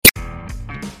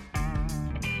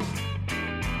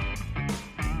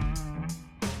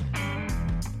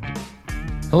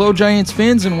Hello, Giants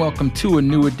fans, and welcome to a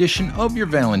new edition of your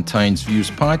Valentine's Views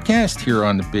podcast here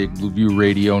on the Big Blue View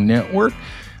Radio Network.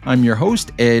 I'm your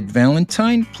host, Ed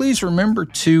Valentine. Please remember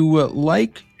to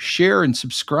like, share, and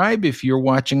subscribe if you're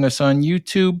watching us on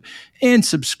YouTube, and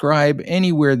subscribe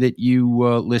anywhere that you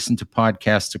listen to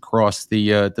podcasts across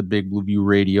the Big Blue View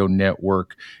Radio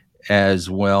Network as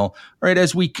well. All right,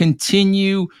 as we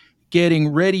continue getting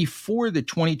ready for the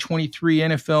 2023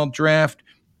 NFL Draft,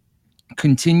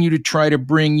 continue to try to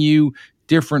bring you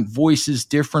different voices,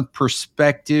 different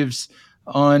perspectives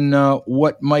on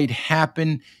what might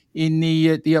happen in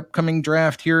the upcoming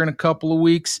draft here in a couple of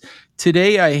weeks.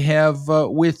 Today, I have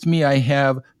with me, I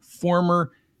have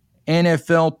former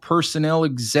NFL personnel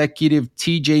executive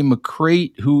TJ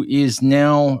McCreight, who is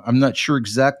now, I'm not sure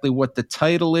exactly what the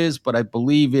title is, but I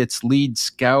believe it's lead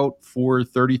scout for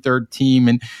 33rd team.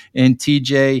 And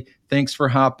TJ, thanks for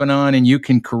hopping on, and you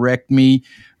can correct me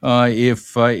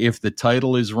if the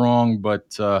title is wrong,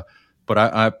 but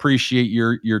I appreciate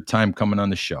your time coming on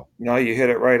the show. No, you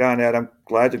hit it right on, Ed. I'm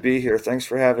glad to be here. Thanks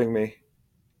for having me.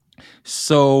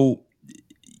 So,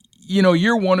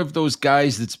 you're one of those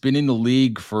guys that's been in the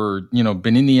league for,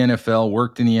 been in the NFL,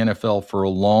 worked in the NFL for a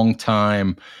long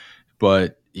time,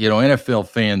 but, NFL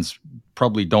fans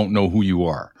probably don't know who you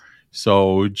are.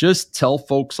 So just tell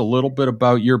folks a little bit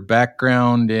about your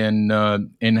background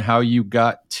and how you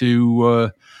got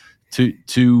to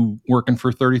working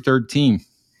for 33rd team.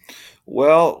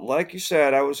 Well, like you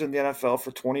said, I was in the NFL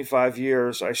for 25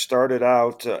 years. I started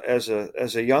out as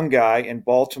a young guy in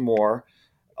Baltimore,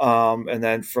 and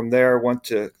then from there went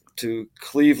to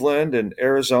Cleveland and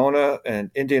Arizona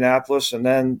and Indianapolis, and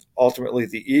then ultimately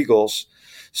the Eagles.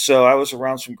 So I was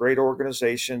around some great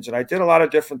organizations, and I did a lot of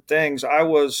different things. I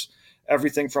was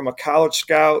everything from a college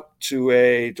scout to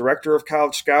a director of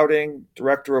college scouting,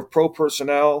 director of pro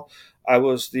personnel. I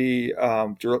was the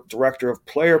director of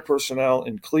player personnel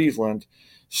in Cleveland.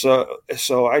 So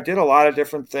I did a lot of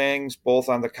different things, both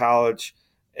on the college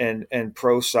and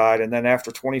pro side. And then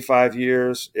after 25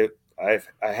 years, I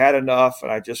had enough,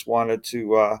 and I just wanted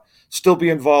to still be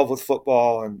involved with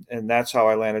football, and that's how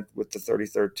I landed with the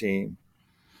 33rd team.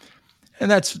 And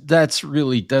that's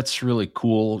really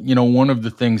cool. One of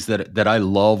the things that I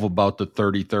love about the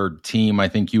 33rd team, I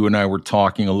think you and I were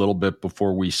talking a little bit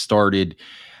before we started.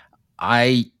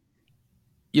 I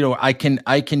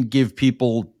can give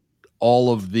people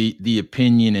all of the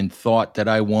opinion and thought that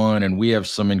I want, and we have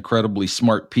some incredibly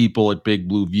smart people at Big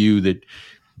Blue View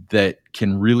that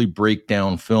can really break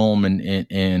down film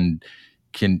and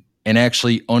can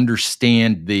actually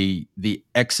understand the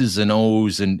X's and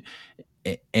O's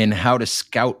and how to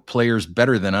scout players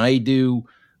better than I do.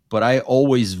 But I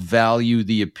always value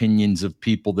the opinions of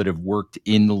people that have worked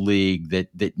in the league,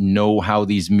 that know how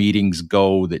these meetings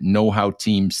go, that know how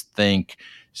teams think.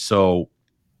 So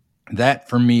that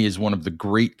for me is one of the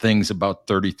great things about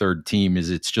 33rd team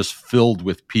is it's just filled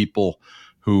with people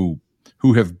who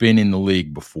have been in the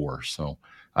league before. So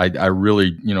I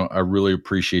really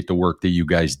appreciate the work that you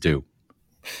guys do.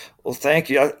 Well, thank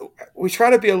you. We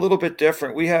try to be a little bit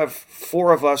different. We have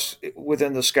four of us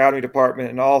within the scouting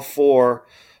department, and all four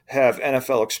have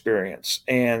NFL experience,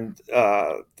 and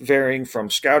varying from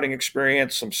scouting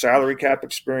experience, some salary cap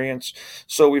experience.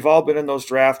 So we've all been in those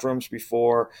draft rooms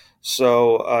before.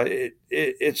 So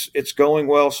it's going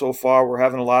well so far. We're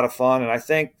having a lot of fun, and I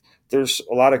think there's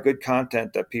a lot of good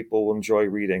content that people will enjoy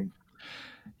reading.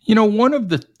 One of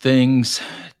the things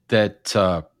that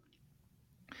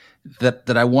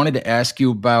that I wanted to ask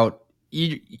you about,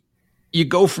 you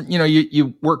go from,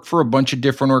 you work for a bunch of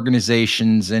different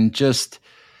organizations, and just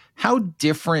how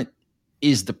different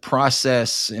is the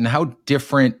process, and how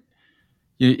different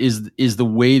is the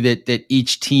way that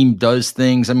each team does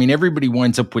things. I mean, everybody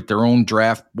winds up with their own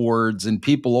draft boards, and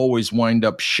people always wind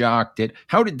up shocked at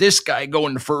how did this guy go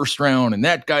in the first round and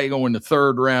that guy go in the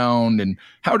third round, and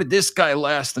how did this guy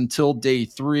last until day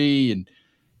 3,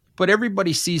 but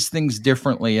everybody sees things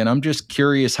differently, and I'm just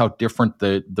curious how different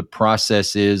the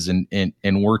process is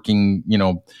and working,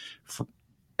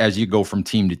 as you go from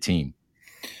team to team.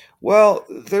 Well,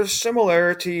 there's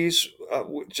similarities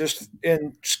just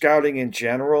in scouting in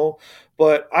general,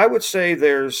 but I would say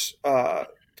there's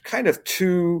kind of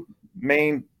two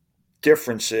main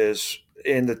differences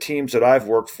in the teams that I've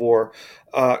worked for.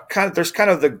 There's kind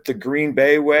of the Green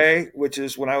Bay way, which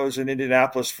is when I was in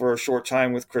Indianapolis for a short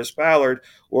time with Chris Ballard,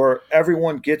 where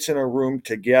everyone gets in a room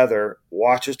together,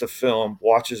 watches the film,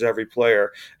 watches every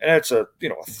player, and it's a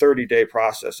 30-day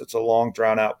process. It's a long,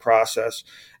 drawn out process,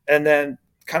 and then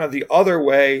kind of the other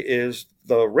way is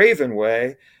the Raven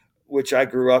way, which I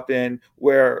grew up in,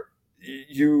 where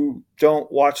you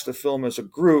don't watch the film as a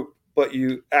group, but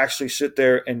you actually sit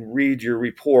there and read your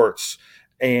reports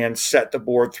and set the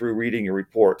board through reading your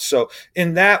reports. So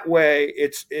in that way,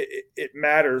 it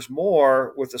matters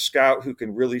more with a scout who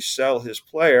can really sell his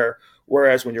player.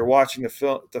 Whereas when you're watching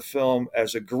the film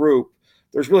as a group,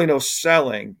 there's really no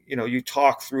selling. You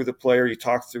talk through the player, you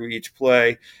talk through each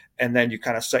play, and then you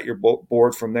kind of set your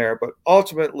board from there. But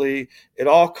ultimately, it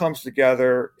all comes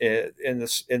together in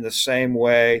the same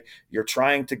way. You're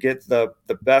trying to get the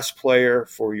best player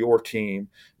for your team.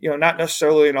 Not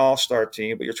necessarily an all-star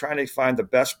team, but you're trying to find the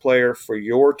best player for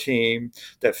your team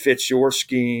that fits your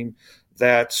scheme,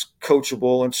 that's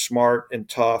coachable and smart and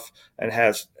tough and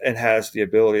has the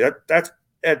ability. That's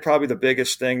Ed, probably the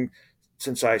biggest thing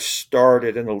since I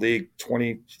started in the league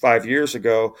 25 years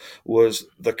ago was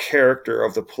the character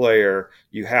of the player.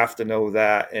 You have to know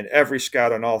that. And every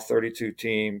scout on all 32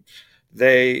 team,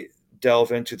 they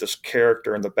delve into this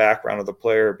character and the background of the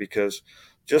player, because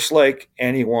just like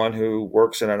anyone who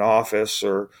works in an office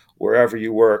or wherever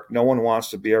you work, no one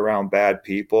wants to be around bad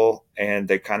people, and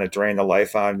they kind of drain the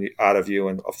life out of you.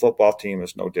 And a football team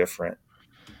is no different.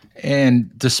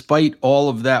 And despite all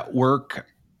of that work,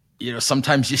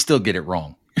 sometimes you still get it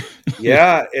wrong.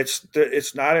 Yeah,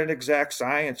 it's not an exact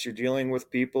science. You're dealing with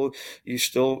people. You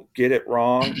still get it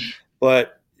wrong,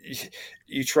 but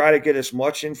you try to get as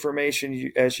much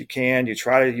information as you can. You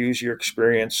try to use your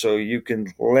experience so you can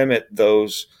limit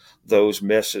those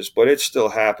misses. But it still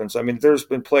happens. I mean, there's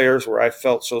been players where I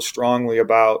felt so strongly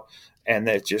about, and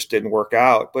that just didn't work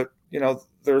out. But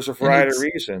there's a And variety of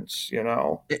reasons.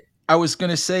 I was going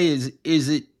to say, is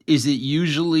it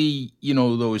usually,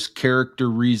 those character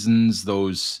reasons,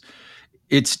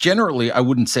 it's generally, I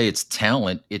wouldn't say it's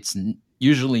talent. It's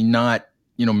usually not,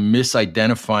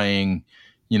 misidentifying,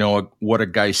 what a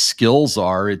guy's skills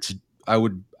are. I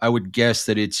would guess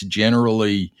that it's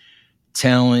generally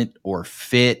talent or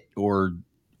fit, or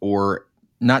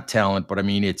not talent, but I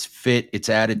mean, it's fit, it's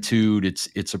attitude,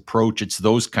 it's approach, it's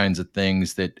those kinds of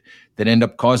things that end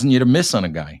up causing you to miss on a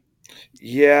guy.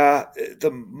 Yeah,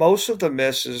 the most of the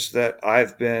misses that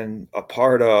I've been a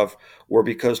part of were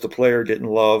because the player didn't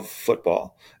love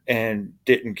football and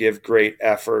didn't give great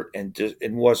effort and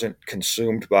wasn't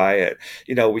consumed by it.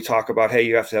 We talk about, hey,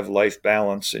 you have to have life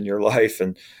balance in your life,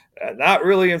 and not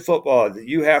really in football.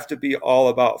 You have to be all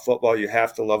about football. You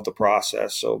have to love the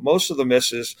process. So most of the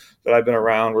misses that I've been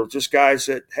around were just guys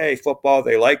that, hey, football,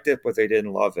 they liked it, but they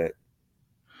didn't love it.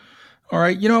 All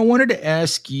right. I wanted to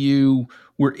ask you,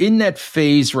 we're in that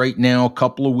phase right now, a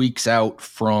couple of weeks out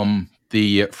from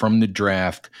the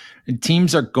draft. And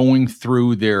teams are going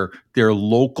through their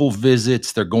local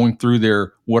visits. They're going through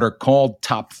their what are called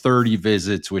top 30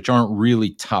 visits, which aren't really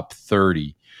top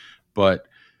 30. But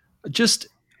just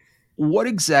what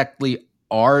exactly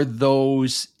are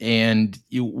those, and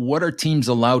what are teams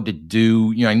allowed to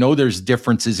do? I know there's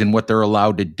differences in what they're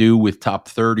allowed to do with top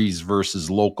 30s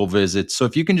versus local visits. So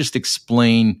if you can just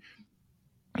explain,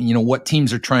 what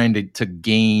teams are trying to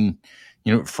gain,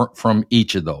 from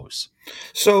each of those.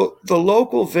 So the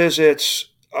local visits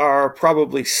are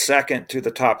probably second to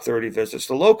the top 30 visits.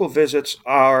 The local visits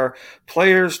are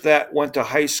players that went to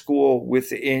high school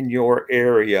within your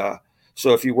area.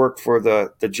 So if you work for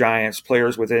the Giants,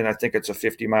 players within, I think it's a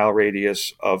 50-mile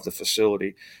radius of the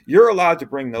facility, you're allowed to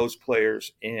bring those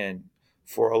players in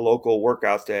for a local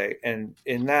workout day. And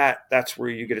in that's where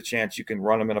you get a chance. You can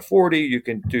run them in a 40, you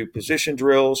can do position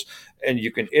drills, and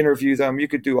you can interview them. You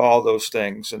could do all those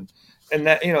things. And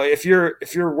that, if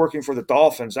you're working for the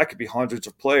Dolphins, that could be hundreds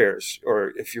of players,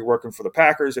 or if you're working for the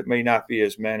Packers, it may not be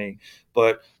as many.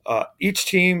 But each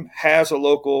team has a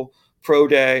local pro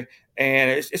day, and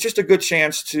it's just a good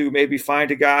chance to maybe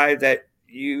find a guy that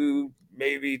you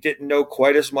maybe didn't know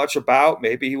quite as much about.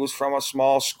 Maybe he was from a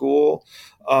small school.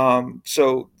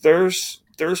 So there's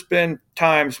been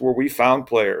times where we found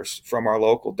players from our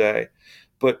local day,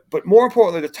 but more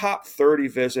importantly, the top 30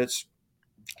 visits,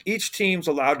 each team's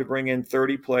allowed to bring in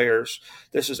 30 players.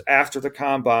 This is after the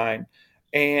combine.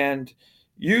 And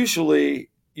usually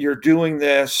you're doing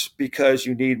this because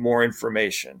you need more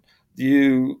information.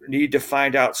 You need to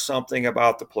find out something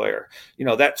about the player.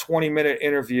 That 20-minute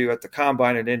interview at the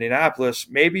combine in Indianapolis,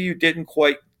 maybe you didn't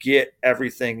quite get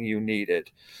everything you needed.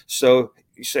 So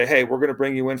you say, hey, we're going to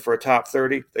bring you in for a top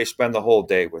 30. They spend the whole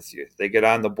day with you. They get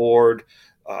on the board.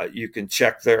 You can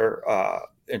check their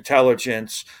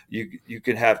intelligence. You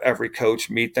can have every coach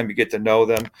meet them. You get to know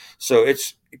them. So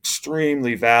it's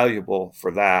extremely valuable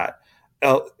for that.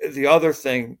 The other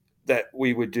thing that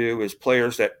we would do is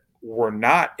players that were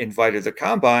not invited to the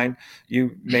combine,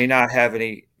 you may not have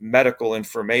any medical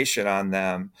information on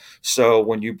them. So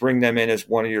when you bring them in as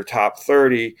one of your top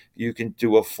 30, you can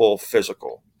do a full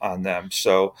physical on them.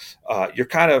 So you're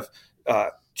kind of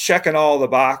checking all the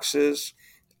boxes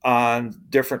on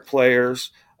different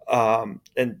players. And,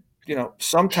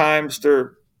 sometimes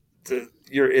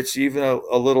it's even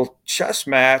a little chess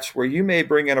match where you may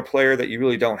bring in a player that you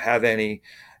really don't have any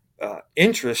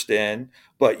interest in,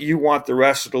 but you want the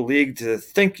rest of the league to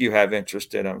think you have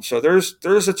interest in them. So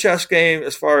there's a chess game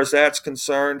as far as that's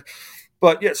concerned.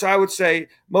 But yes, I would say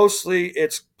mostly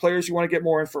it's players you want to get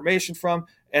more information from.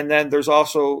 And then there's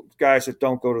also guys that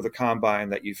don't go to the combine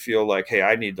that you feel like, hey,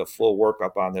 I need the full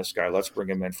workup on this guy. Let's bring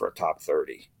him in for a top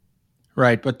 30.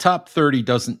 Right, but top 30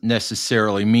 doesn't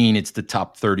necessarily mean it's the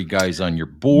top 30 guys on your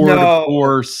board, of No,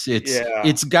 course. It's yeah,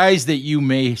 it's guys that you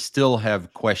may still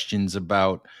have questions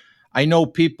about. I know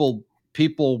people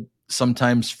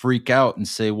sometimes freak out and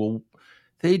say, "Well,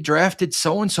 they drafted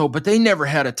so and so, but they never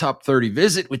had a top 30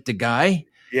 visit with the guy."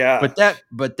 yeah.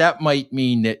 But that might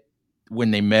mean that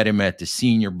when they met him at the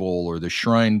Senior Bowl or the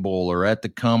Shrine Bowl or at the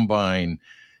Combine,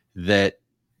 that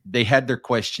they had their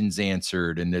questions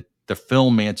answered and that the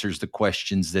film answers the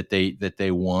questions that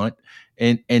they want,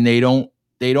 and they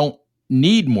don't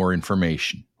need more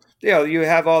information. You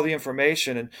have all the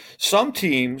information, and some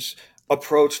teams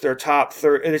approach their top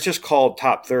 30, and it's just called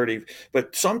top 30,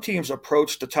 but some teams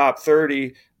approach the top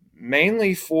 30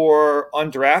 mainly for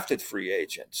undrafted free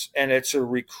agents, and it's a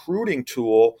recruiting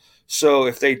tool. So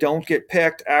if they don't get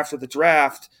picked after the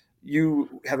draft,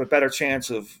 you have a better chance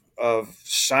of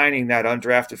signing that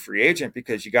undrafted free agent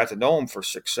because you got to know him for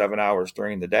 6-7 hours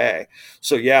during the day.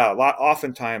 So yeah,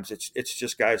 oftentimes it's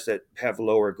just guys that have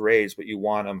lower grades, but you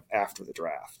want them after the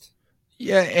draft.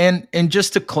 Yeah, and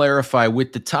just to clarify,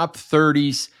 with the top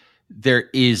 30s, there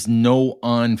is no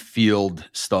on-field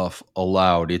stuff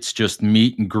allowed. It's just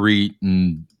meet and greet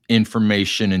and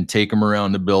information and take them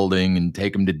around the building and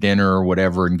take them to dinner or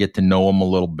whatever and get to know them a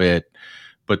little bit.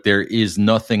 But there is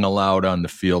nothing allowed on the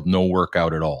field, no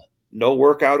workout at all. No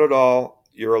workout at all.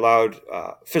 You're allowed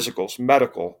physicals,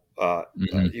 medical.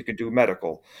 Mhm. You can do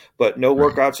medical, but no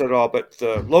Right. workouts at all. But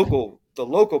the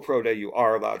local pro day, you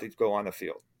are allowed to go on the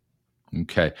field.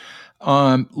 Okay.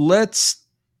 Let's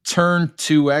turn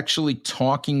to actually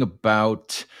talking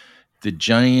about the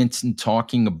Giants and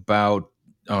talking about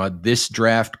this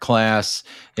draft class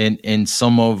and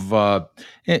some of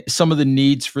the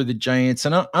needs for the Giants.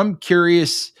 And I'm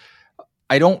curious.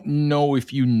 I don't know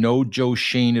if you know Joe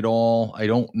Shane at all. I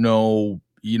don't know,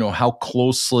 how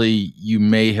closely you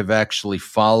may have actually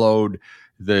followed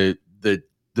the the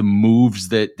the moves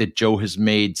that Joe has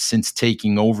made since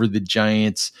taking over the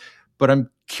Giants. But I'm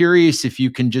curious if you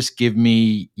can just give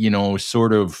me,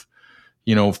 sort of,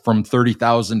 from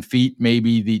 30,000 feet,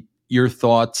 maybe your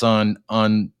thoughts on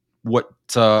what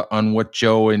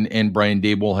Joe and Brian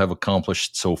Dable have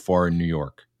accomplished so far in New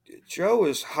York. Joe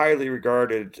is highly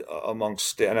regarded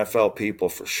amongst the NFL people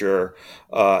for sure.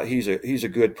 He's a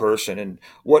good person, and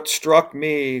what struck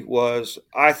me was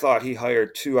I thought he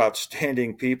hired two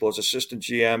outstanding people as assistant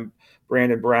GM,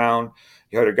 Brandon Brown.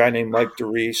 He hired a guy named Mike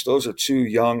DeReese. Those are two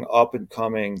young, up and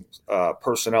coming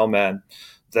personnel men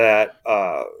that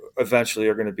eventually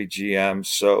are going to be GMs.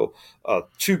 So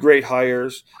two great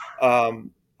hires.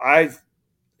 I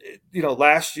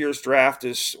last year's draft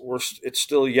it's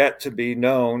still yet to be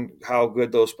known how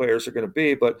good those players are going to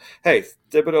be. But hey,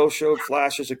 Thibodeau showed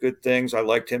flashes of good things. I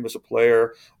liked him as a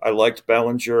player. I liked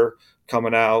Bellinger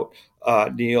coming out.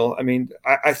 Neil. I mean,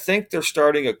 I think they're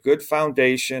starting a good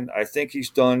foundation. I think he's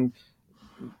done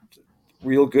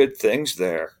real good things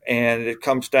there, and it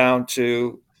comes down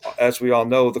to, as we all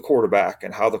know, the quarterback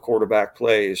and how the quarterback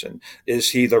plays, and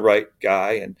is he the right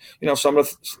guy? And some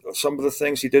of the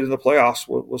things he did in the playoffs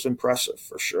was impressive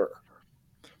for sure.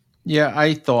 Yeah,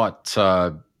 I thought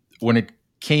when it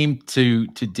came to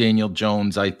Daniel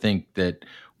Jones, I think that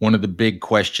one of the big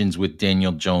questions with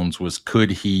Daniel Jones was could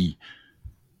he,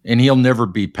 and he'll never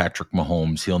be Patrick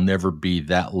Mahomes, he'll never be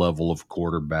that level of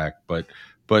quarterback, but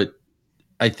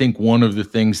I think one of the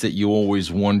things that you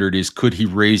always wondered is could he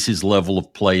raise his level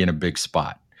of play in a big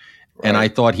spot? And I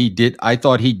Right. thought he did. I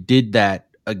thought he did that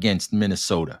against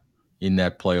Minnesota in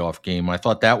that playoff game. I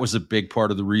thought that was a big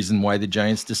part of the reason why the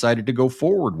Giants decided to go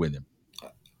forward with him.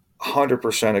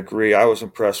 100% agree. I was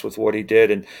impressed with what he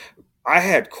did, and I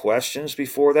had questions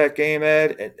before that game,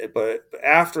 Ed, but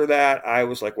after that, I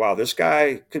was like, wow, this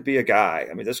guy could be a guy.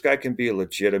 I mean, this guy can be a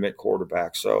legitimate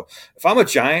quarterback. So if I'm a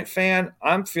Giant fan,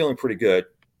 I'm feeling pretty good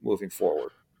moving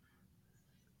forward.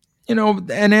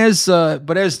 And as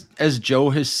Joe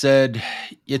has said,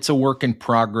 it's a work in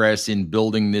progress in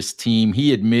building this team.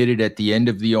 He admitted at the end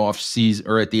of the off season,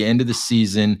 or at the end of the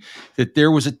season, that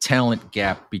there was a talent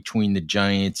gap between the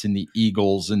Giants and the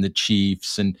Eagles and the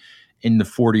Chiefs and in the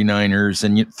 49ers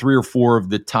and three or four of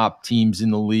the top teams in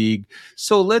the league.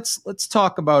 So let's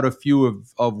talk about a few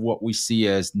of what we see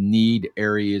as need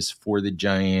areas for the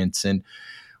Giants. And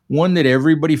one that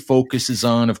everybody focuses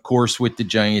on, of course, with the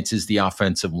Giants is the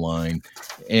offensive line.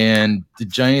 And the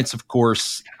Giants, of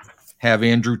course, have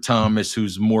Andrew Thomas,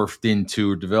 who's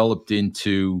developed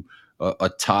into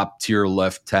a top tier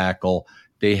left tackle.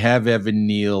 They have Evan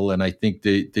Neal, and I think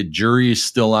the jury is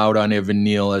still out on Evan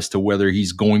Neal as to whether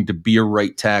he's going to be a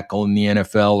right tackle in the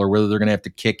NFL or whether they're going to have to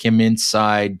kick him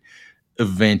inside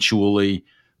eventually.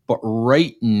 But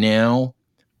right now,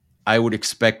 I would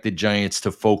expect the Giants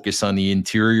to focus on the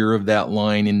interior of that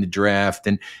line in the draft,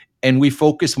 and we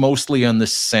focus mostly on the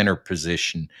center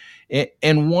position.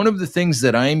 And one of the things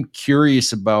that I'm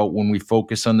curious about when we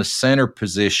focus on the center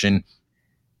position,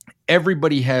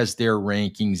 everybody has their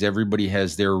rankings, everybody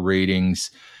has their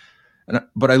ratings,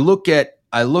 but I look at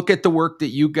the work that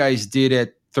you guys did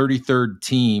at 33rd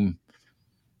team,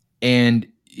 and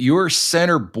your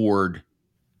center board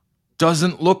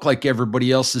doesn't look like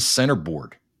everybody else's center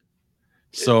board.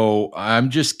 So I'm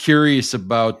just curious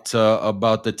about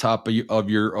the top of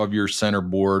your center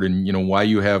board, and why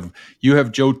you have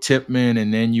Joe Tipman,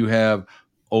 and then you have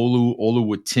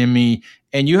Oluwatimi,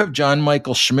 and you have John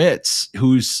Michael Schmitz,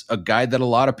 who's a guy that a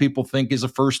lot of people think is a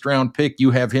first round pick.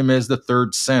 You have him as the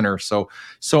third center. So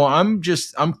I'm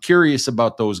curious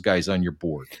about those guys on your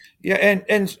board. Yeah,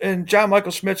 and John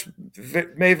Michael Schmitz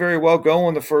may very well go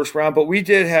in the first round, but we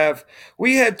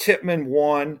had Tippmann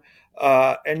one,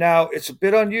 and now it's a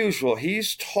bit unusual.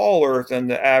 He's taller than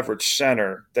the average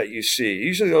center that you see.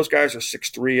 Usually those guys are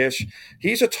 6'3" ish.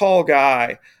 He's a tall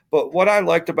guy, but what I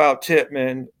liked about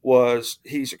Tippmann was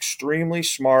he's extremely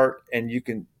smart, and you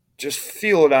can just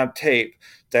feel it on tape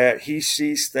that he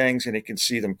sees things and he can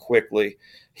see them quickly.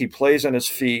 He plays on his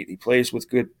feet. He plays with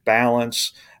good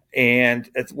balance. And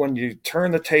when you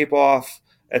turn the tape off,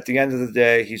 at the end of the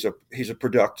day, he's a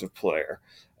productive player.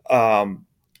 And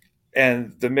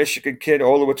the Michigan kid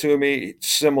Oluwatimi,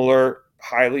 similar,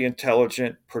 highly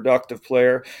intelligent, productive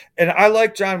player. And I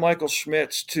like John Michael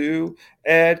Schmitz too,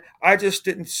 Ed. I just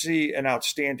didn't see an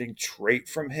outstanding trait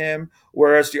from him.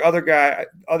 Whereas the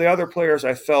other players,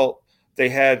 I felt they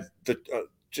had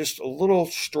just a little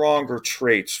stronger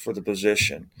traits for the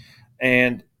position.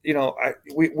 And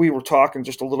we were talking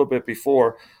just a little bit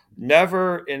before.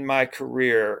 Never in my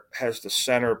career has the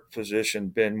center position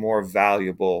been more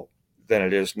valuable than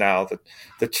it is now. That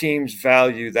the teams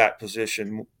value that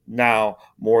position now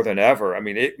more than ever. I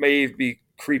mean, it may be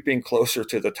creeping closer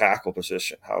to the tackle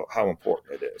position. How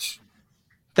important it is.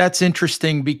 That's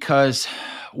interesting because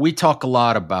we talk a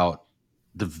lot about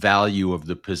the value of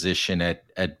the position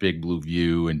at Big Blue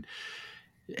View,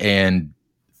 and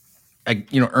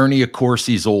Ernie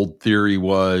Accorsi's old theory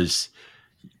was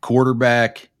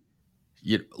quarterback,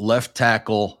 left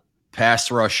tackle,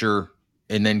 pass rusher,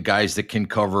 and then guys that can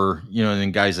cover,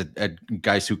 and then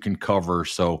guys who can cover.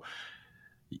 So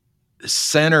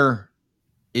center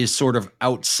is sort of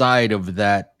outside of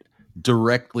that,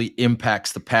 directly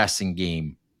impacts the passing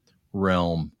game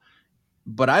realm.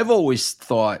 But I've always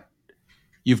thought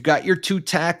you've got your two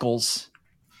tackles,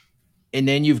 and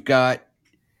then you've got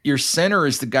your center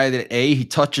is the guy that he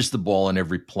touches the ball in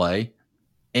every play,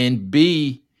 and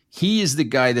B, he is the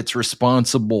guy that's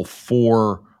responsible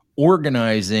for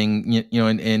organizing,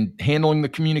 and handling the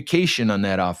communication on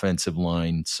that offensive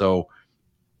line. So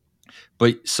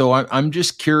I'm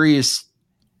just curious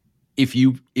if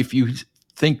you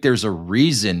think there's a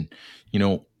reason,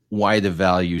 why the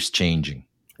value's changing.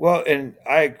 Well, and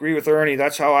I agree with Ernie.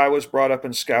 That's how I was brought up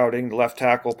in scouting: left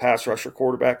tackle, pass rusher,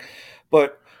 quarterback.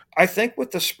 But I think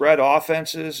with the spread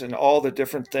offenses and all the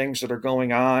different things that are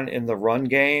going on in the run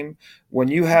game, when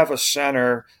you have a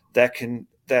center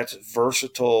that's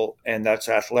versatile and that's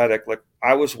athletic, like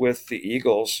I was with the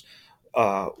Eagles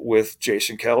with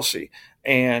Jason Kelsey,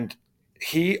 and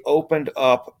he opened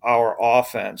up our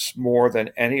offense more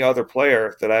than any other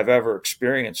player that I've ever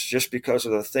experienced, just because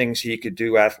of the things he could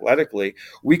do athletically.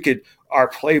 Our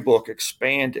playbook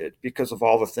expanded because of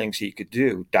all the things he could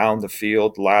do down the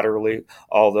field, laterally,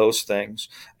 all those things.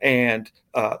 And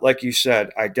like you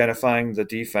said, identifying the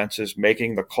defenses,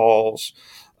 making the calls.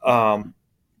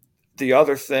 The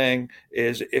other thing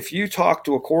is, if you talk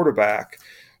to a quarterback,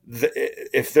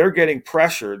 if they're getting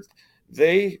pressured,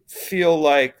 they feel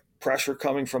like pressure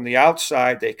coming from the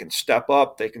outside, they can step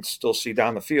up, they can still see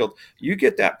down the field. You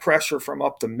get that pressure from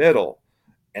up the middle,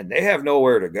 and they have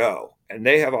nowhere to go, and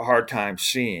they have a hard time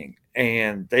seeing,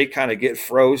 and they kind of get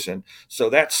frozen. So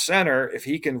that center, if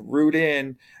he can root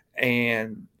in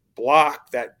and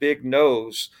block that big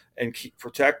nose and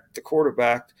protect the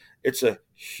quarterback, it's a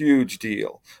huge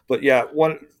deal. But yeah,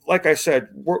 like I said,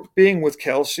 being with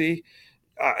Kelsey,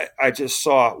 I just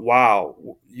saw, wow,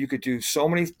 you could do so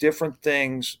many different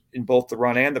things in both the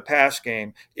run and the pass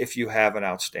game if you have an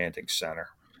outstanding center.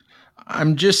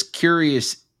 I'm just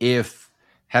curious if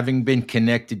having been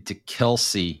connected to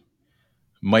Kelsey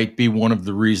might be one of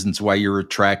the reasons why you're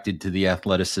attracted to the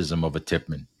athleticism of a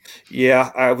Tippmann. Yeah,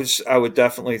 I would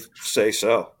definitely say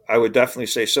so. I would definitely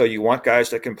say so. You want guys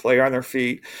that can play on their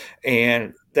feet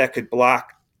and that could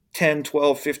block 10,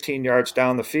 12, 15 yards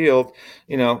down the field.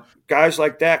 Guys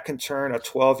like that can turn a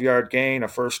 12-yard gain, a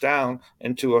first down,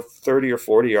 into a 30 or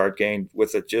 40-yard gain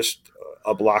with just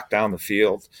a block down the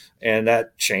field, and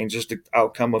that changes the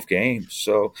outcome of games.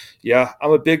 So, yeah,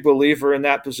 I'm a big believer in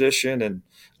that position, and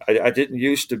I didn't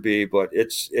used to be, but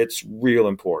it's real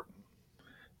important.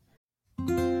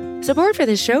 Support for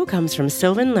this show comes from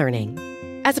Sylvan Learning.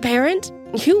 As a parent,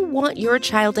 you want your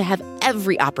child to have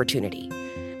every opportunity,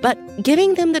 but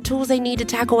giving them the tools they need to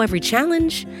tackle every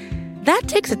challenge, that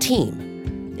takes a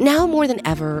team. Now more than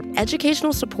ever,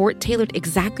 educational support tailored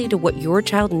exactly to what your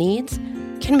child needs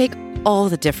can make all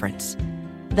the difference.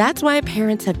 That's why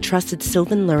parents have trusted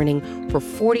Sylvan Learning for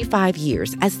 45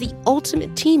 years as the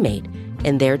ultimate teammate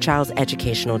in their child's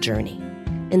educational journey,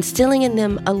 instilling in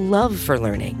them a love for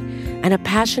learning and a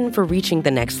passion for reaching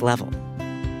the next level.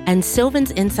 And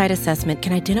Sylvan's Insight Assessment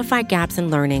can identify gaps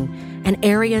in learning and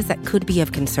areas that could be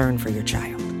of concern for your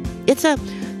child. It's a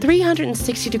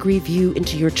 360-degree view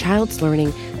into your child's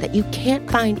learning that you can't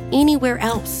find anywhere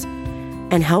else,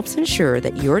 and helps ensure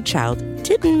that your child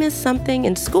didn't miss something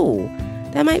in school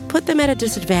that might put them at a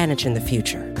disadvantage in the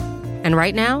future. And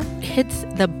right now, it's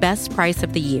the best price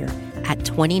of the year at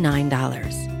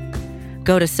 $29.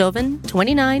 Go to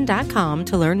sylvan29.com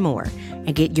to learn more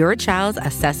and get your child's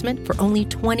assessment for only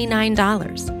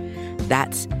 $29.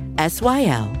 That's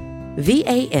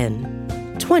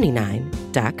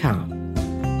SYLVAN29.com.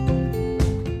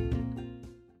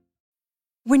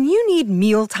 When you need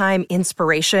mealtime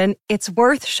inspiration, it's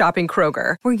worth shopping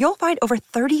Kroger, where you'll find over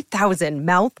 30,000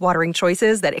 mouth-watering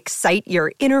choices that excite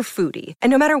your inner foodie.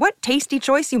 And no matter what tasty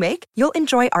choice you make, you'll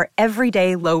enjoy our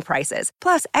everyday low prices,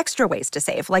 plus extra ways to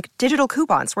save, like digital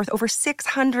coupons worth over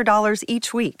 $600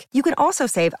 each week. You can also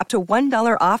save up to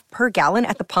 $1 off per gallon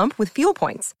at the pump with fuel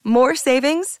points. More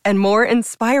savings and more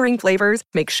inspiring flavors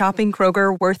make shopping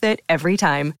Kroger worth it every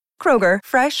time. Kroger,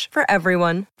 fresh for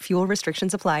everyone. Fuel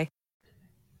restrictions apply.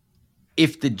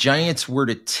 If the Giants were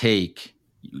to take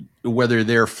whether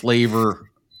their flavor,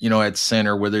 at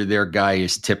center, whether their guy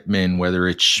is Tippmann, whether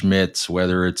it's Schmitz,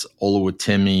 whether it's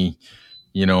Oluwatimi,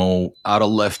 out of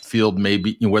left field,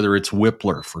 maybe whether it's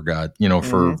Whippler, for God,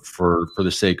 for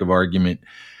the sake of argument,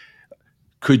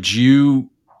 could you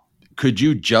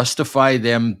justify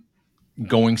them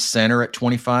going center at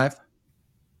 25?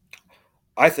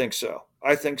 I think so.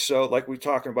 Like we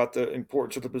talking about the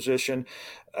importance of the position.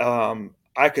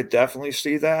 I could definitely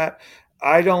see that.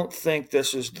 I don't think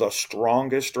this is the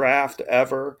strongest draft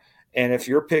ever. And if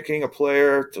you're picking a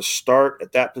player to start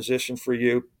at that position for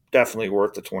you, definitely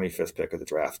worth the 25th pick of the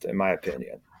draft, in my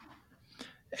opinion.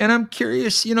 And I'm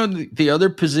curious, the other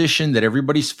position that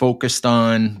everybody's focused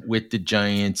on with the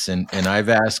Giants, and I've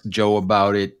asked Joe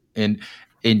about it, and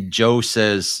Joe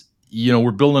says,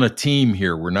 we're building a team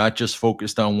here. We're not just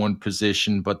focused on one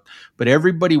position, but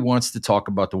everybody wants to talk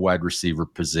about the wide receiver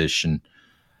position.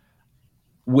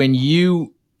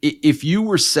 If you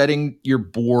were setting your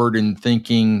board and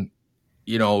thinking,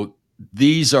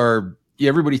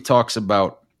 everybody talks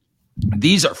about,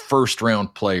 these are first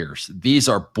round players. These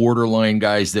are borderline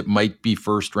guys that might be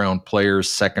first round players,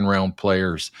 second round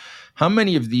players. How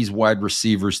many of these wide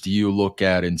receivers do you look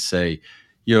at and say,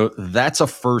 that's a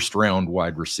first round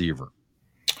wide receiver?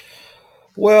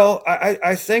 Well,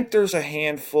 I think there's a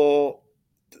handful.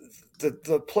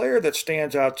 The player that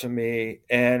stands out to me,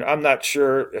 and I'm not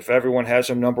sure if everyone has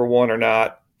him number one or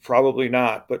not, probably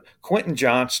not, but Quentin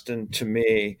Johnston to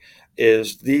me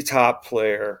is the top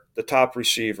player, the top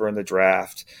receiver in the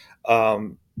draft.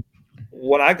 When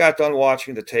I got done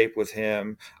watching the tape with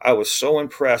him, I was so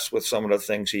impressed with some of the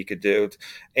things he could do.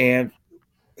 And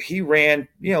he ran,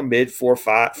 mid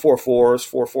 4.5, 4.4s,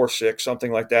 4.46,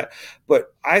 something like that.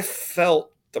 But I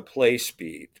felt the play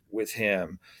speed with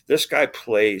him. This guy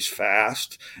plays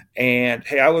fast. And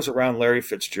hey, I was around Larry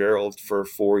Fitzgerald for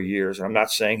 4 years. And I'm not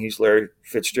saying he's Larry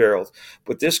Fitzgerald,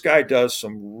 but this guy does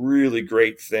some really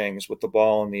great things with the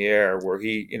ball in the air where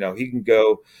he can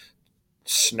go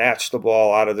snatch the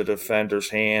ball out of the defender's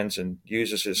hands and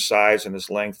uses his size and his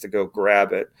length to go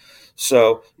grab it.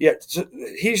 So, yeah,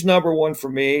 he's number one for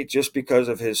me just because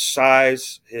of his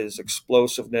size, his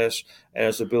explosiveness, and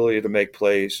his ability to make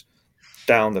plays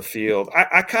down the field.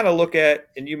 I kind of look at,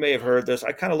 and you may have heard this,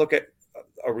 I kind of look at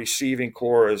a receiving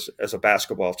core as a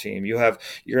basketball team. You're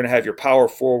going to have your power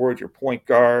forward, your point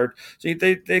guard. So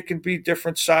they can be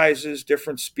different sizes,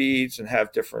 different speeds, and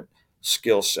have different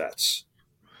skill sets.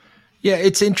 Yeah,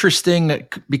 it's interesting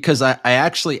that because I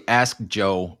actually asked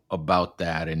Joe about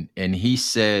that, and he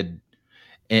said,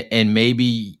 and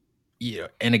maybe,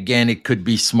 and again, it could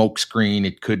be smokescreen,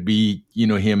 it could be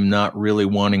him not really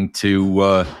wanting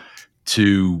to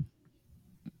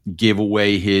give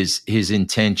away his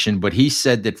intention, but he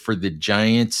said that for the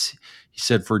Giants, he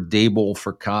said for Dable,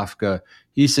 for Kafka,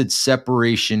 he said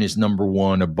separation is number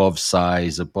one above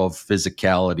size, above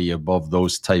physicality, above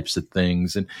those types of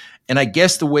things. And I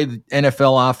guess the way the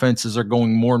NFL offenses are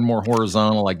going more and more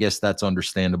horizontal, I guess that's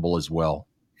understandable as well.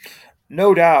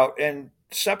 No doubt. And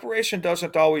separation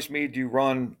doesn't always mean you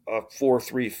run a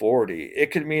 4-3-40.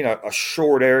 It could mean a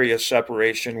short area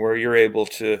separation where you're able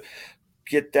to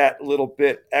get that little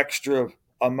bit extra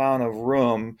amount of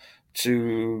room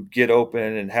to get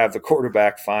open and have the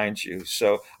quarterback find you.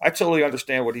 So I totally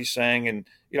understand what he's saying. And,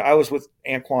 I was with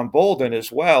Anquan Bolden as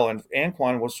well. And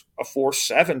Anquan was a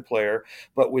 4-7 player,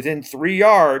 but within 3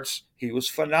 yards, he was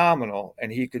phenomenal.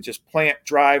 And he could just plant,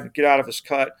 drive, get out of his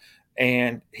cut,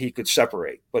 and he could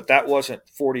separate. But that wasn't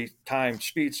 40 times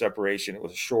speed separation. It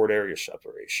was a short area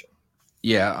separation.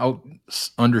 Yeah,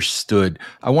 understood.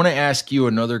 I want to ask you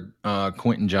another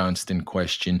Quentin Johnston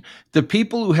question. The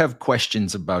people who have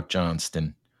questions about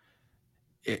Johnston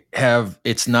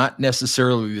it's not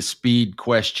necessarily the speed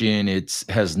question. It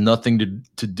has nothing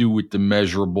to do with the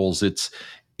measurables.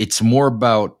 It's more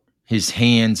about his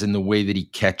hands and the way that he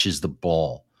catches the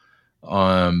ball.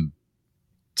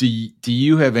 Do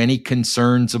you have any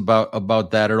concerns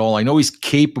about that at all? I know he's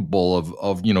capable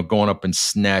of going up and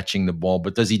snatching the ball,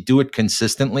 but does he do it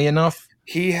consistently enough?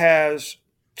 He has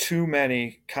too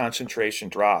many concentration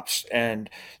drops, and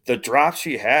the drops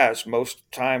he has most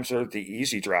times are the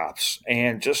easy drops.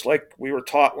 And just like we were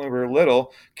taught when we were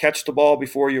little, catch the ball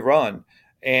before you run.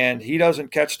 And he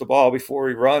doesn't catch the ball before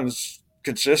he runs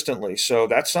consistently. So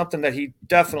that's something that he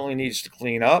definitely needs to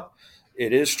clean up.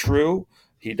 It is true.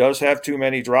 He does have too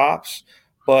many drops,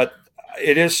 but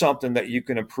it is something that you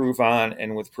can improve on,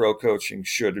 and with pro coaching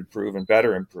should improve and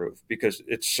better improve, because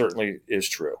it certainly is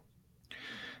true.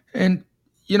 And,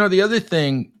 the other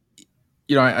thing,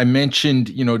 I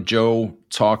mentioned, Joe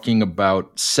talking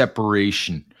about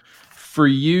separation. For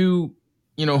you,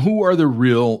 who are the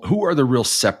real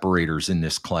separators in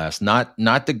this class? Not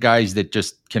the guys that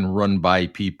just can run by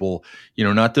people,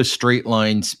 not the straight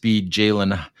line speed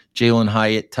Jalen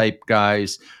Hyatt type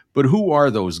guys, but who are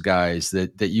those guys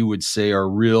that you would say are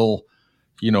real,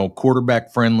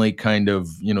 quarterback friendly kind of,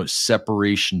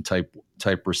 separation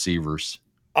type receivers?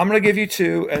 I'm going to give you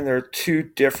two, and they're two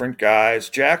different guys.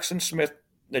 Jackson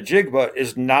Smith-Njigba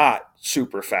is not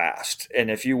super fast.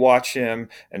 And if you watch him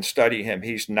and study him,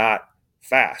 he's not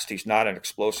fast. He's not an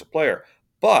explosive player.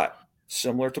 But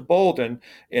similar to Bolden,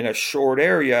 in a short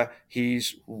area,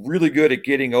 he's really good at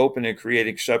getting open and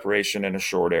creating separation in a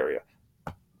short area.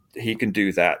 He can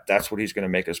do that. That's what he's going to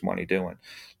make his money doing.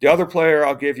 The other player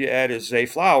I'll give you, Ed, is Zay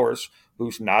Flowers,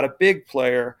 who's not a big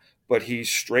player, but he's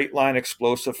straight line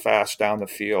explosive fast down the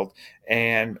field.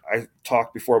 And I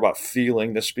talked before about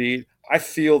feeling the speed. I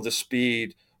feel the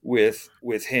speed with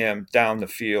him down the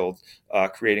field,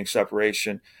 creating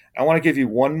separation. I want to give you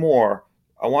one more.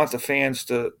 I want the fans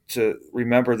to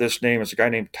remember this name. It's a guy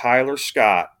named Tyler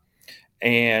Scott.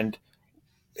 And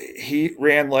he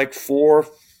ran like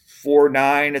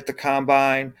 4.49 at the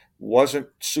combine, wasn't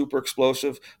super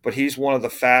explosive, but he's one of the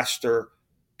faster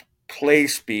play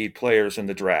speed players in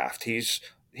the draft.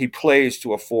 He plays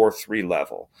to a 4.3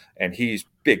 level, and he's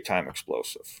big time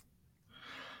explosive.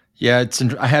 Yeah,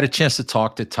 I had a chance to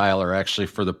talk to Tyler actually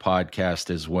for the podcast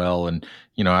as well, and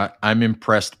I'm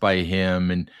impressed by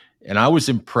him, and I was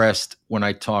impressed when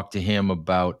I talked to him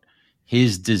about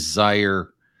his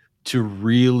desire to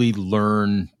really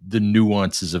learn the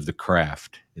nuances of the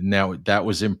craft, and that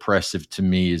was impressive to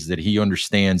me, is that he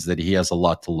understands that he has a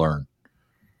lot to learn.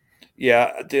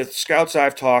 Yeah, the scouts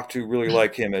I've talked to really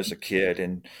like him as a kid.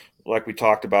 And like we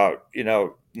talked about,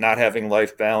 not having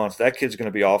life balance, that kid's going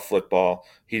to be all football.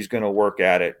 He's going to work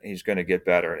at it. He's going to get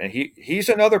better. And he's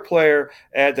another player,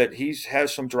 Ed, that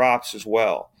has some drops as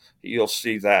well. You'll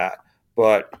see that.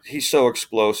 But he's so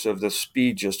explosive. The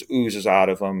speed just oozes out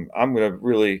of him. I'm going to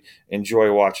really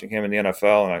enjoy watching him in the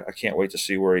NFL, and I can't wait to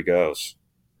see where he goes.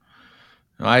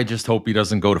 I just hope he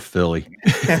doesn't go to Philly.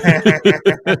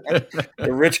 The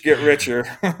rich get richer.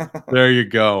 There you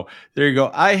go. There you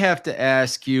go. I have to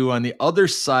ask you on the other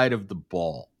side of the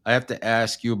ball. I have to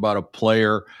ask you about a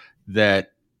player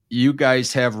that you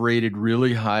guys have rated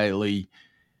really highly.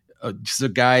 Just a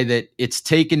guy that it's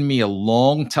taken me a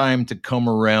long time to come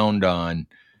around on,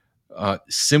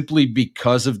 simply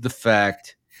because of the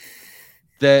fact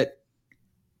that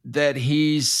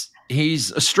he's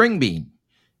a string bean.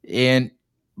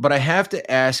 But I have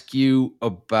to ask you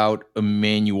about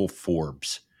Emmanuel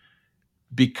Forbes,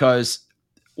 because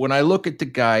when I look at the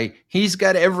guy, he's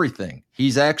got everything.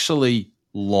 He's actually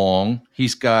long.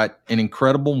 He's got an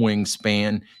incredible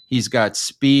wingspan. He's got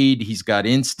speed. He's got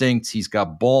instincts. He's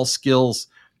got ball skills.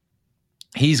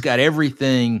 He's got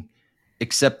everything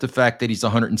except the fact that he's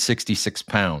 166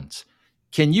 pounds.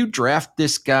 Can you draft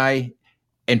this guy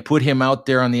and put him out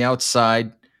there on the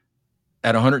outside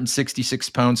at 166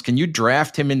 pounds? Can you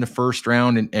draft him in the first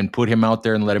round and put him out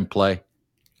there and let him play?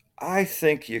 I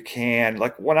think you can.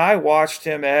 Like when I watched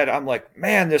him, Ed, I'm like,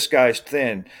 man, this guy's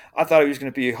thin. I thought he was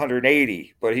going to be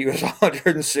 180, but he was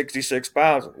 166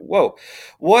 pounds. Whoa.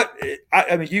 What?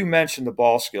 I mean, you mentioned the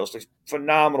ball skills, the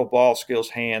phenomenal ball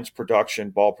skills, hands, production,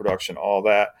 ball production, all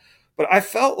that. But I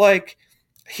felt like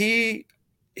he's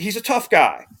a tough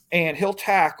guy and he'll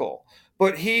tackle.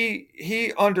 But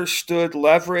he understood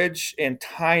leverage and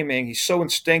timing. He's so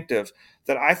instinctive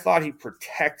that I thought he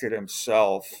protected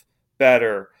himself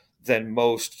better than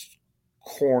most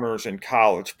corners in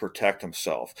college protect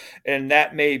himself. And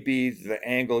that may be the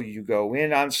angle you go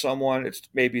in on someone. It's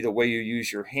maybe the way you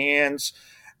use your hands.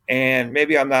 And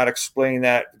maybe I'm not explaining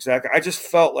that exactly. I just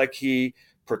felt like he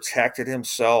protected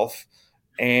himself,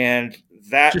 and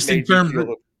that Just in made me terms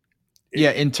feel of,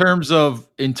 yeah, in terms of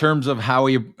how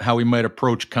he might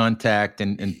approach contact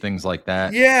and things like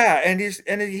that. yeah, and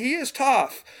he is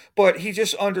tough, but he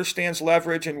just understands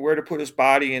leverage and where to put his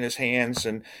body in his hands,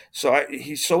 and so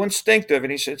he's so instinctive,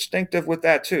 and he's instinctive with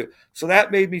that too. So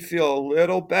that made me feel a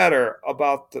little better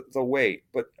about the weight,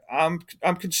 but I'm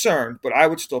concerned, but I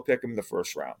would still pick him in the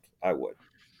first round. I would.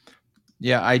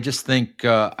 Yeah, I just think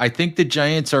I think the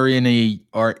Giants are in a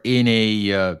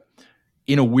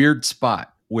weird spot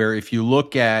where if you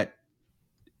look at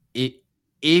it,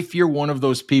 if you're one of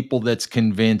those people that's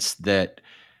convinced that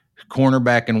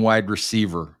cornerback and wide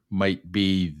receiver might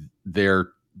be the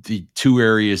two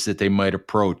areas that they might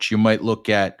approach, you might look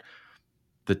at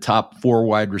the top four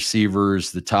wide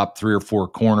receivers, the top three or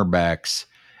four cornerbacks,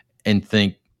 and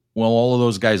think, well, all of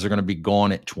those guys are going to be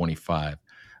gone at 25.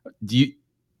 Do you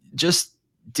just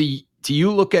do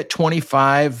you look at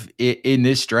 25 in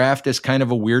this draft as kind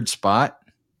of a weird spot?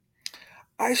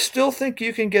 I still think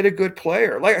you can get a good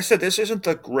player. Like I said, this isn't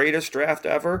the greatest draft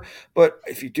ever, but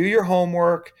if you do your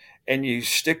homework and you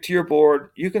stick to your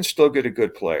board, you can still get a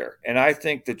good player. And I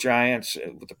think the Giants,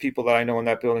 with the people that I know in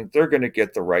that building, they're going to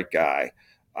get the right guy.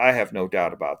 I have no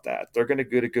doubt about that. They're going to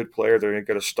get a good player. They're going to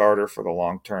get a starter for the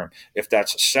long term. If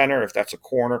that's a center, if that's a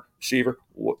corner, receiver,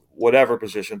 whatever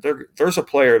position, there's a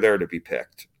player there to be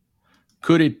picked.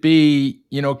 Could it be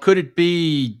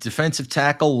defensive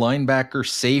tackle, linebacker,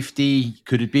 safety?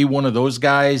 Could it be one of those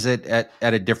guys at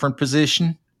a different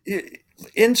position?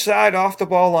 Inside, off the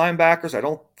ball linebackers, I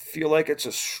don't feel like it's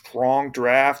a strong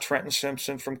draft. Trenton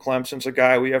Simpson from Clemson's a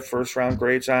guy we have first round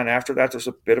grades on. After that, there's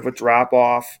a bit of a drop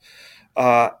off.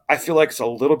 I feel like it's a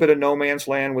little bit of no man's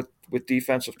land with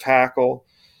defensive tackle.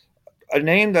 A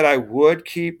name that I would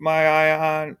keep my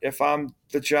eye on if I'm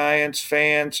the Giants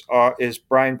fans is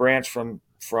Brian Branch from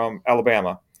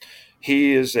Alabama.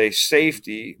 He is a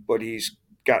safety, but he's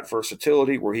got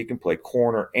versatility where he can play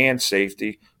corner and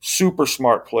safety. Super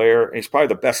smart player, and he's probably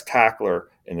the best tackler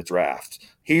in the draft.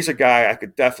 He's a guy I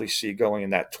could definitely see going in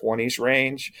that 20s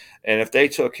range. And if they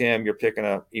took him, you're picking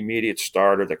an immediate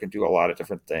starter that can do a lot of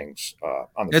different things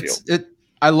on the field.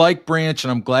 I like Branch,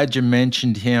 and I'm glad you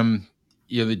mentioned him.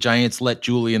 You know, the Giants let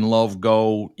Julian Love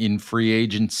go in free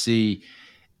agency,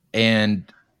 and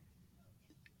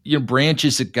Branch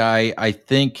is a guy, I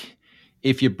think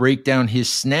if you break down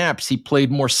his snaps, he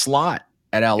played more slot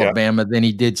at Alabama than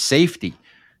he did safety.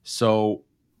 So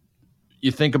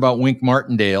you think about Wink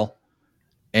Martindale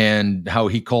and how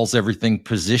he calls everything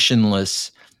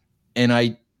positionless. And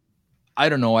I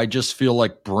don't know, I just feel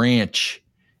like Branch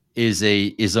is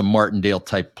a Martindale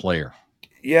type player.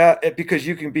 Yeah, because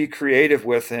you can be creative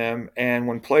with him, and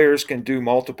when players can do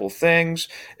multiple things,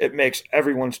 it makes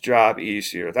everyone's job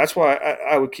easier. That's why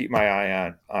I would keep my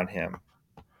eye on him.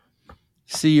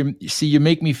 See, you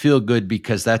make me feel good,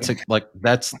 because that's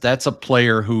a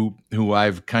player who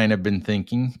I've kind of been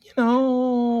thinking,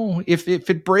 if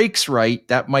it breaks right,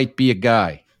 that might be a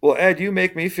guy. Well, Ed, you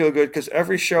make me feel good because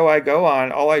every show I go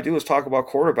on, all I do is talk about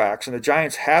quarterbacks, and the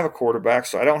Giants have a quarterback,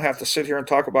 so I don't have to sit here and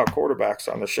talk about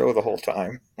quarterbacks on the show the whole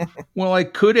time. Well, I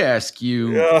could ask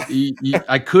you. Yeah.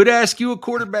 I could ask you a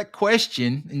quarterback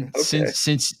question, and Okay.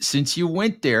 since you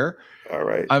went there, All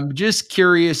right. I'm just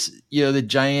curious. The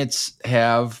Giants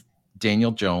have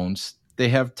Daniel Jones, they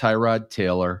have Tyrod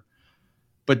Taylor,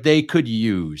 but they could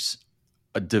use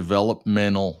a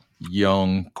developmental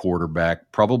young quarterback,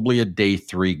 probably a day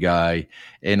 3 guy.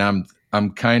 And I'm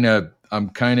kind of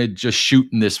just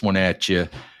shooting this one at you.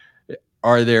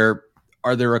 Are there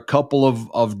a couple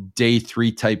of day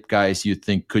 3 type guys you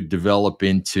think could develop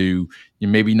into,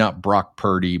 maybe not Brock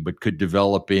Purdy, but could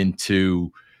develop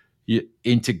into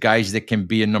guys that can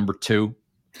be a number 2?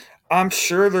 I'm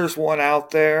sure there's one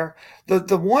out there.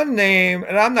 The one name,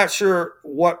 and I'm not sure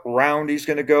what round he's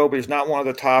going to go, but he's not one of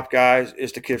the top guys,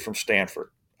 is the kid from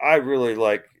Stanford. I really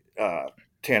like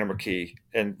Tanner McKee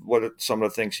and some of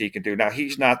the things he can do. Now,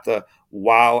 he's not the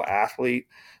wow athlete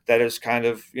that is kind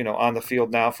of, on the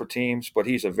field now for teams, but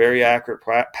he's a very accurate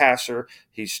passer.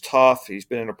 He's tough. He's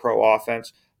been in a pro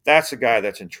offense. That's a guy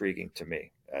that's intriguing to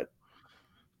me.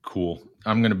 Cool.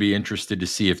 I'm going to be interested to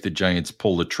see if the Giants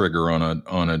pull the trigger on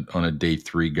a day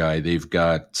 3 guy. They've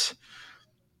got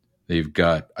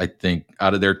I think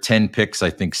out of their 10 picks, I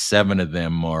think 7 of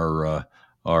them are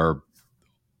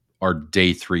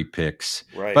day 3 picks.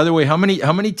 Right. By the way, how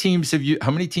many teams have you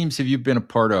been a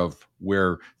part of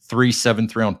where 3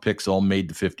 7th round picks all made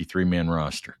the 53-man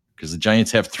roster? Because the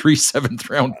Giants have 3 7th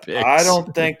round picks. I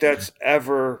don't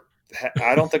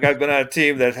think I've been on a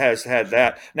team that has had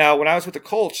that. Now, when I was with the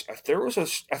Colts, I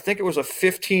think it was a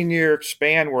 15-year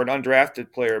span where an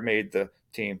undrafted player made the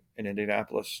team in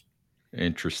Indianapolis.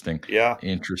 Interesting. Yeah.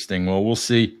 Interesting. Well, we'll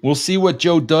see. We'll see what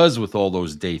Joe does with all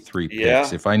those day 3 picks. Yeah.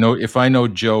 If I know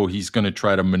Joe, he's going to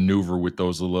try to maneuver with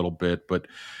those a little bit. But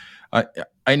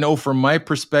I know from my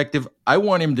perspective, I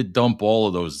want him to dump all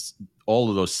of those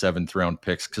 7th round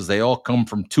picks because they all come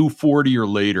from 240 or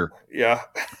later. Yeah.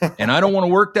 And I don't want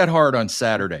to work that hard on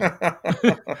Saturday.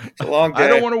 It's a long day. I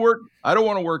don't want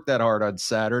to work that hard on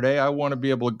Saturday. I want to be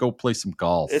able to go play some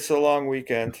golf. It's a long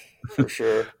weekend for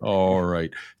sure. All right.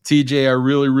 TJ, I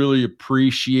really, really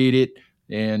appreciate it.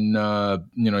 And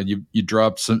you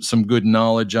dropped some good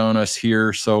knowledge on us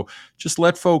here. So just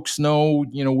let folks know,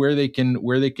 where they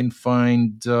can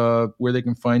find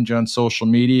you on social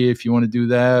media if you want to do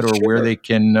that, or Sure.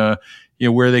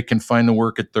 where they can find the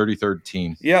work at 33rd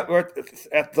Team. Yeah, we're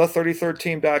at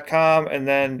the33rdteam.com, and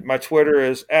then my Twitter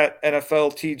is at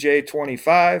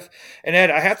NFLTJ25. And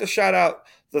Ed, I have to shout out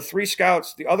the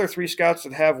other three scouts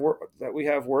that we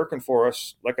have working for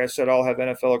us. Like I said, all have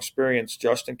NFL experience: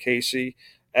 Justin Casey,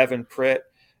 Evan Pritt.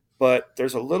 But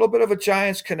there's a little bit of a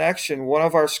Giants connection. One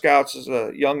of our scouts is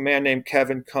a young man named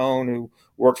Kevin Cohn who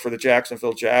worked for the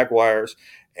Jacksonville Jaguars.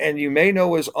 And you may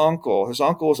know his uncle. His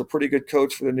uncle was a pretty good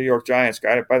coach for the New York Giants, a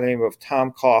guy by the name of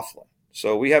Tom Coughlin.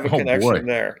 So we have a connection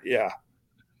there. Yeah.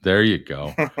 There you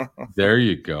go. There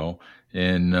you go.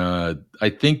 And I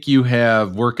think you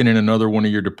have, working in another one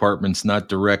of your departments, not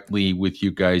directly with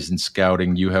you guys in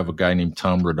scouting, you have a guy named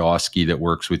Tom Radowski that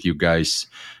works with you guys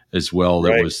as well.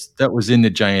 Right. That was in the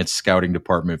Giants scouting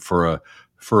department for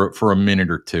a minute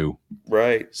or two.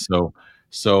 Right.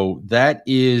 So that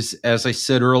is, as I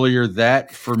said earlier,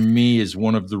 that for me is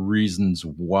one of the reasons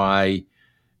why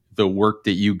the work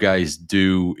that you guys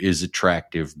do is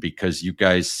attractive, because you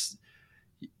guys,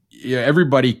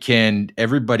 everybody can,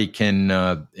 and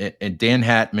Dan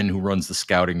Hatman, who runs the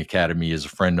Scouting Academy, is a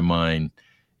friend of mine,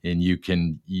 and you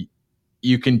can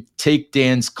take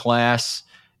Dan's class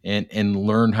and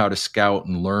learn how to scout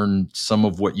and learn some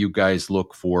of what you guys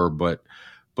look for, but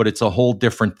it's a whole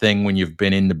different thing when you've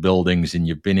been in the buildings and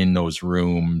you've been in those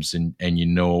rooms and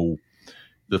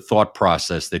the thought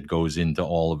process that goes into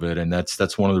all of it. And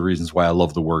that's one of the reasons why I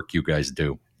love the work you guys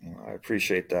do. I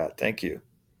appreciate that. Thank you.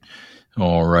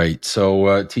 All right. So,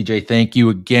 TJ, thank you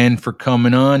again for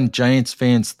coming on. Giants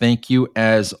fans, thank you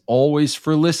as always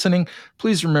for listening.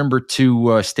 Please remember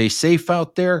to stay safe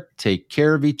out there, take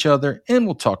care of each other, and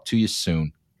we'll talk to you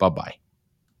soon. Bye-bye.